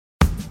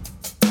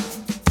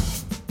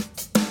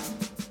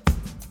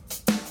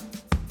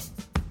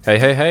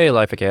Hey,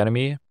 Life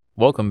Academy.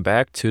 Welcome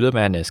back to the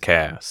Madenss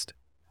cast.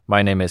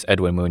 My name is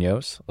Edwin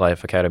Munoz,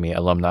 Life Academy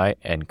alumni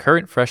and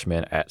current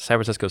freshman at San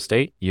Francisco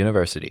State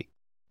University.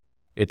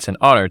 It's an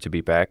honor to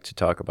be back to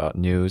talk about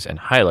news and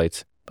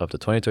highlights of the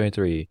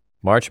 2023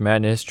 March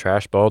Madness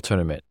Trash Ball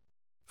Tournament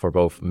for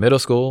both middle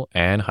school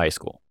and high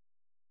school.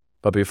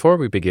 But before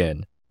we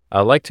begin,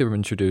 I'd like to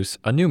introduce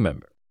a new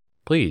member.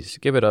 Please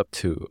give it up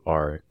to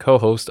our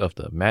co-host of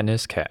the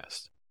Madenss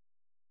cast.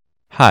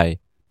 Hi,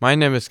 my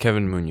name is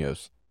Kevin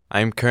Munoz. I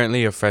am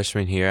currently a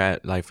freshman here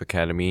at Life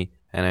Academy,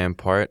 and I am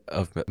part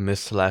of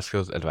Miss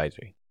Velasco's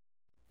advisory.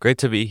 Great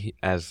to be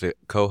as the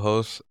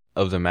co-host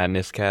of the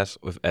Madenss cast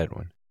with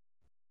Edwin,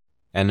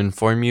 and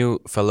inform you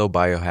fellow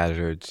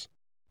biohazards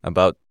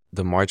about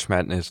the March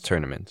Madness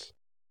tournaments.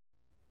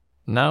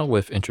 Now,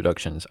 with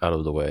introductions out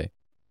of the way,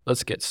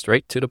 let's get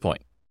straight to the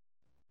point.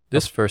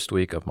 This first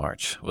week of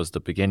March was the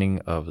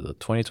beginning of the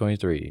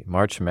 2023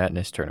 March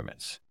Madness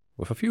tournaments,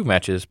 with a few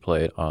matches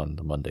played on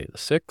the Monday the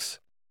 6th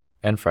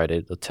and Friday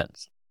the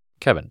 10th.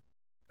 Kevin,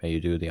 may you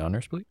do the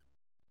honors, please?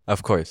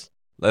 Of course,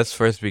 let's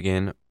first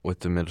begin with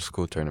the middle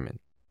school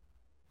tournament.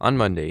 On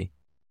Monday,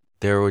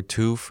 there were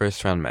two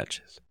first-round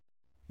matches.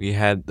 We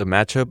had the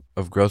matchup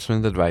of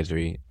Grossman's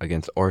advisory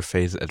against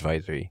Orfe's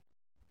advisory.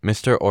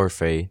 Mr.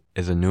 Orfe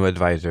is a new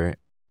advisor,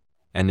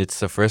 and it's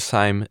the first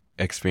time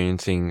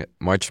experiencing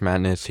March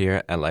Madness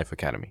here at Life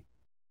Academy.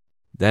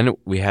 Then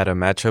we had a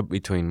matchup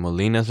between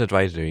Molina's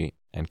advisory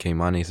and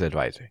Keimani's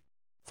advisory.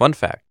 Fun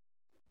fact,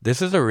 this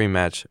is a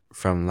rematch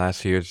from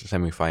last year's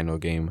semifinal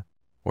game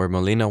where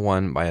Molina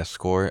won by a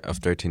score of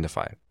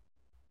 13-5.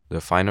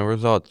 The final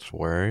results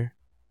were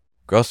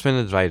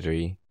Grossman's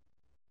advisory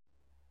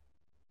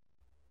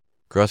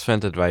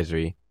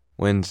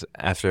wins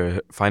after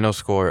a final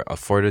score of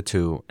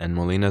 4-2, and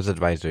Molina's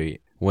advisory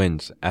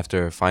wins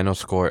after a final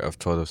score of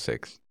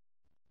 12-6.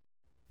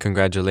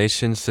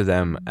 Congratulations to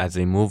them as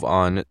they move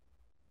on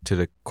to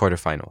the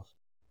quarterfinals.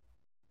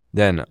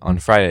 Then, on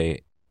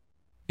Friday,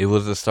 it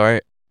was the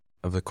start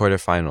of the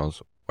quarterfinals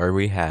where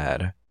we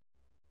had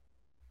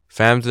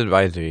Fam's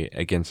advisory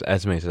against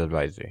Esme's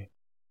advisory,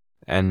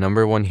 and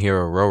number one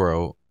hero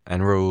Roro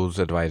and Raul's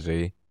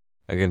advisory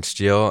against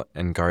Jill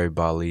and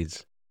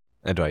Garibali's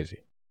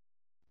advisory.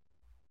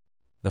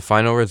 The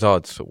final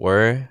results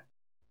were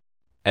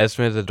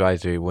Esme's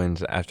advisory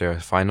wins after a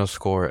final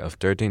score of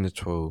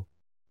 13-2,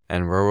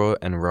 and Roro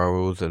and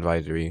Raul's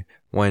advisory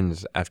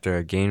wins after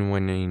a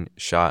game-winning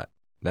shot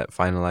that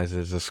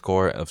finalizes a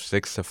score of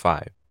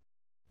 6-5.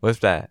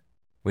 With that,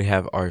 we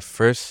have our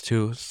first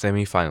two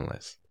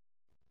semifinalists.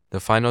 The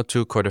final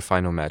two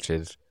quarterfinal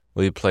matches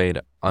will be played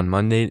on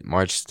Monday,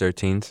 March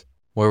 13th,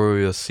 where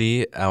we will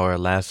see our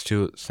last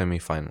two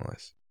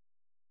semifinalists.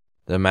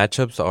 The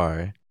matchups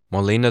are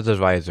Molina's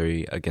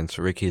advisory against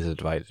Ricky's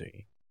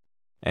advisory,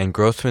 and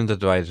Grossman's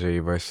advisory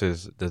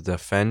versus the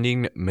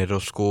defending middle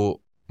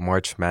school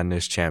March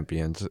Madness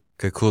champions,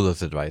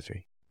 Kakula's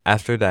advisory.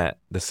 After that,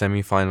 the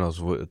semifinals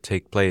will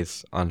take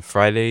place on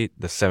Friday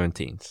the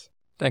 17th.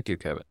 Thank you,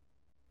 Kevin.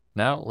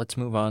 Now, let's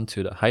move on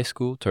to the high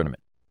school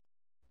tournament.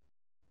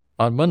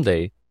 On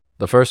Monday,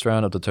 the first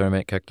round of the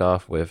tournament kicked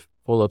off with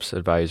Fulop's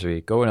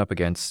advisory going up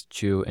against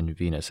Chu and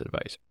Venus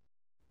advisory.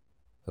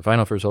 The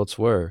final results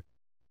were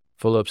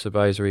Fulop's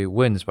advisory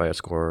wins by a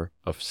score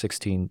of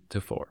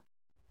 16-4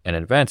 and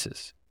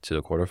advances to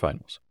the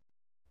quarterfinals.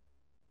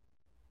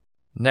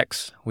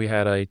 Next, we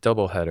had a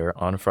doubleheader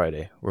on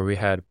Friday where we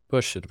had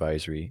Bush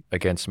advisory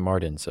against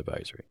Madenss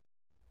advisory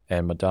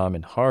and Madame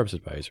and Harv's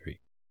advisory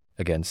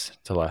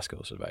against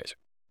Telasco's advisory.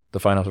 The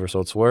final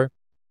results were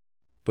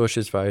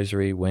Bush's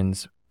advisory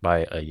wins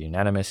by a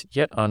unanimous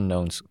yet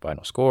unknown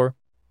final score,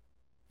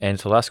 and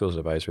Telasco's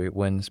advisory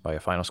wins by a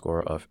final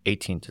score of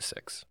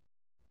 18-6.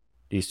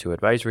 These two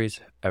advisories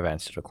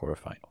advance to the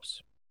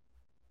quarterfinals.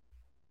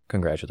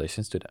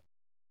 Congratulations to them.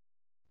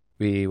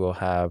 We will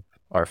have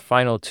our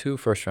final two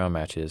first-round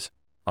matches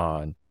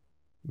on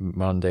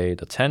Monday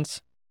the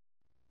 10th.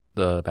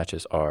 The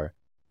matches are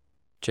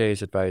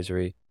Jay's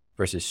advisory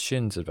versus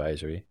Shin's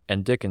advisory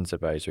and Dickens'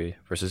 advisory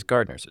versus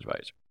Gardner's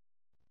advisory.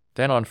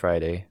 Then on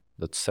Friday,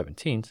 the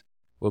 17th,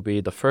 will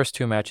be the first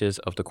two matches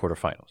of the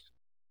quarterfinals,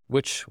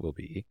 which will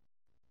be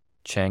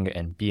Cheng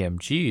and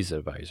BMG's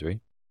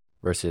advisory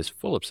versus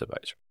Fulop's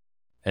advisory,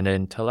 and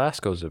then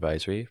Telasco's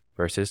advisory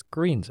versus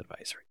Green's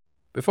advisory.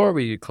 Before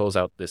we close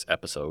out this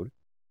episode,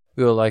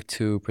 we would like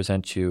to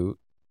present you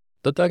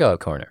the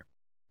Dugout Corner.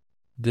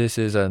 This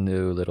is a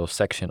new little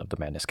section of the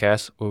Madenss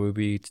cast where we'll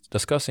be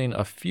discussing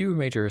a few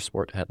major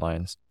sport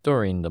headlines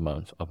during the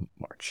month of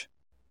March.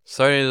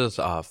 Starting us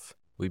off,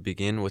 we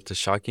begin with the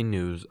shocking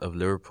news of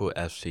Liverpool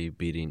FC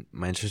beating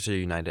Manchester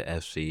United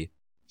FC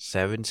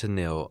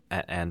 7-0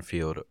 at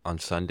Anfield on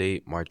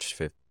Sunday, March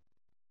 5th.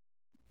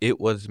 It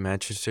was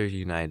Manchester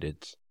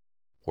United's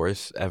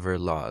worst ever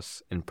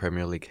loss in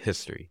Premier League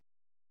history.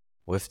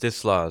 With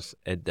this loss,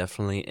 it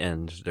definitely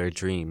ends their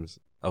dreams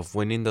of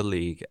winning the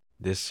league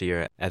this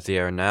year, as they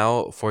are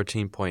now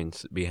 14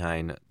 points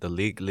behind the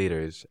league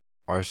leaders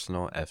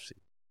Arsenal FC.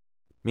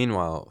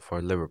 Meanwhile,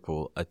 for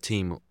Liverpool, a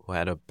team who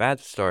had a bad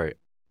start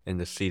in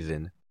the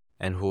season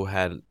and who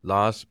had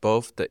lost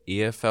both the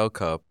EFL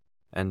Cup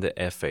and the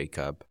FA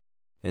Cup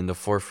in the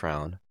fourth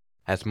round,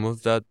 has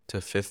moved up to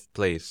 5th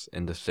place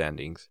in the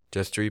standings,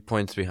 just 3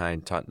 points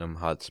behind Tottenham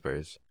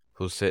Hotspurs,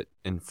 who sit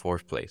in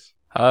 4th place.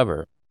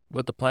 However,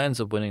 with the plans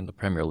of winning the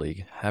Premier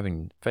League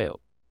having failed,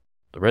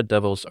 the Red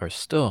Devils are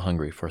still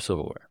hungry for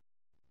silverware.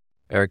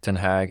 Erik ten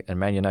Hag and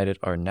Man United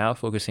are now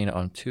focusing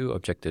on 2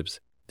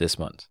 objectives this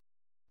month.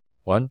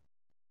 1,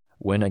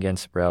 win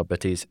against Real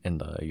Betis in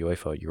the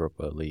UEFA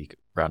Europa League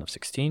round of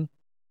 16,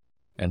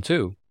 and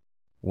 2,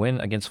 win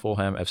against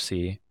Fulham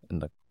FC in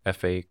the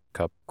FA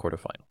Cup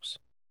quarterfinals.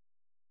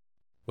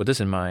 With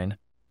this in mind,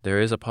 there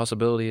is a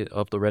possibility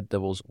of the Red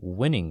Devils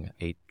winning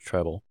a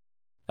treble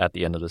at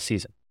the end of the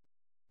season,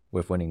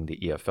 with winning the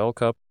EFL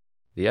Cup,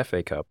 the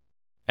FA Cup,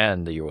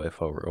 and the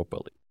UEFA Europa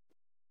League.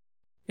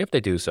 If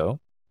they do so,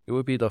 it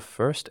would be the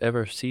first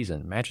ever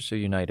season Manchester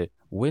United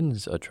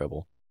wins a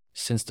treble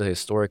since the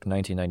historic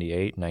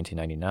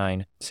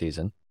 1998-1999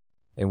 season,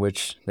 in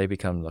which they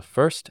become the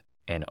first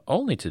and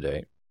only to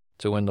date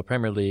to win the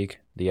Premier League,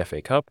 the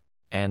FA Cup,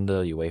 and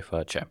the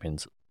UEFA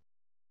Champions League.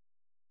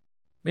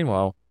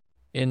 Meanwhile,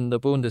 in the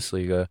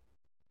Bundesliga,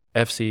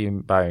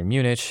 FC Bayern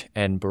Munich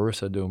and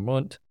Borussia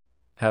Dortmund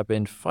have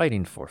been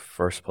fighting for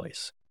first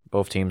place.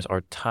 Both teams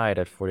are tied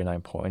at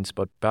 49 points,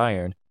 but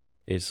Bayern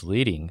is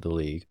leading the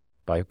league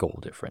by goal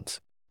difference.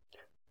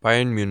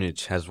 Bayern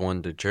Munich has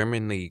won the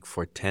German league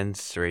for 10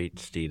 straight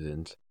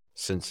seasons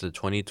since the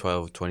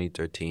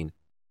 2012-2013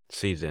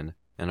 season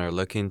and are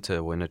looking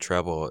to win a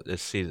treble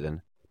this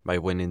season by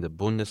winning the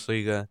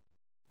Bundesliga,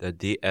 the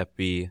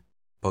DFB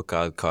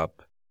Pokal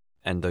Cup,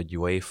 and the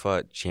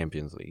UEFA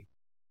Champions League.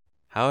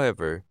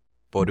 However,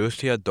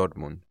 Borussia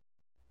Dortmund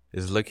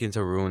is looking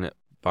to ruin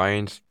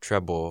Bayern's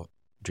treble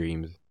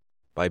dreams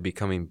by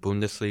becoming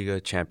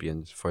Bundesliga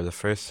champions for the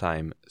first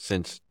time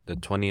since the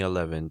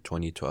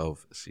 2011-2012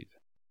 season.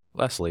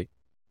 Lastly,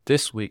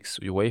 this week's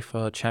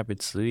UEFA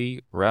Champions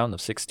League round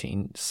of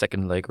 16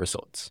 second leg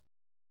results.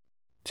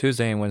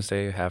 Tuesday and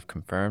Wednesday have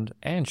confirmed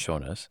and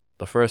shown us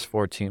the first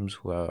 4 teams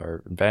who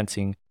are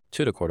advancing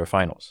to the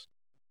quarterfinals.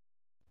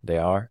 They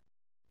are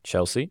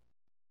Chelsea,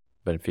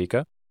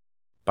 Benfica,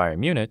 Bayern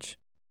Munich,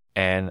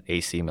 and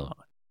AC Milan.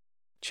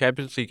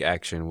 Champions League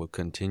action will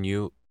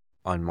continue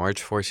on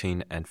March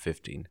 14 and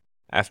 15.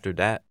 After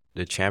that,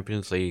 the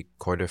Champions League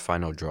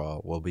quarterfinal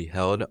draw will be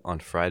held on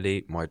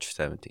Friday, March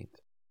 17th.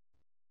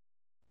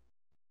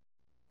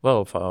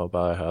 Well, fellow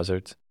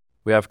biohazards,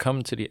 we have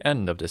come to the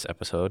end of this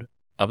episode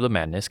of the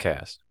Madenss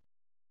Cast.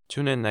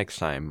 Tune in next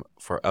time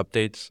for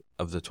updates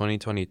of the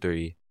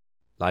 2023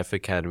 Life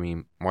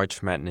Academy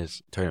March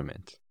Madness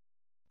tournament.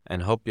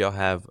 And hope y'all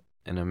have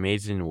an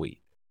amazing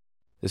week.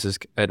 This is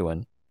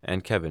Edwin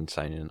and Kevin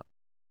signing off.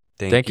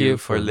 Thank you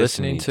for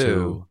listening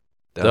to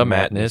the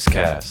Madenss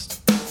Cast.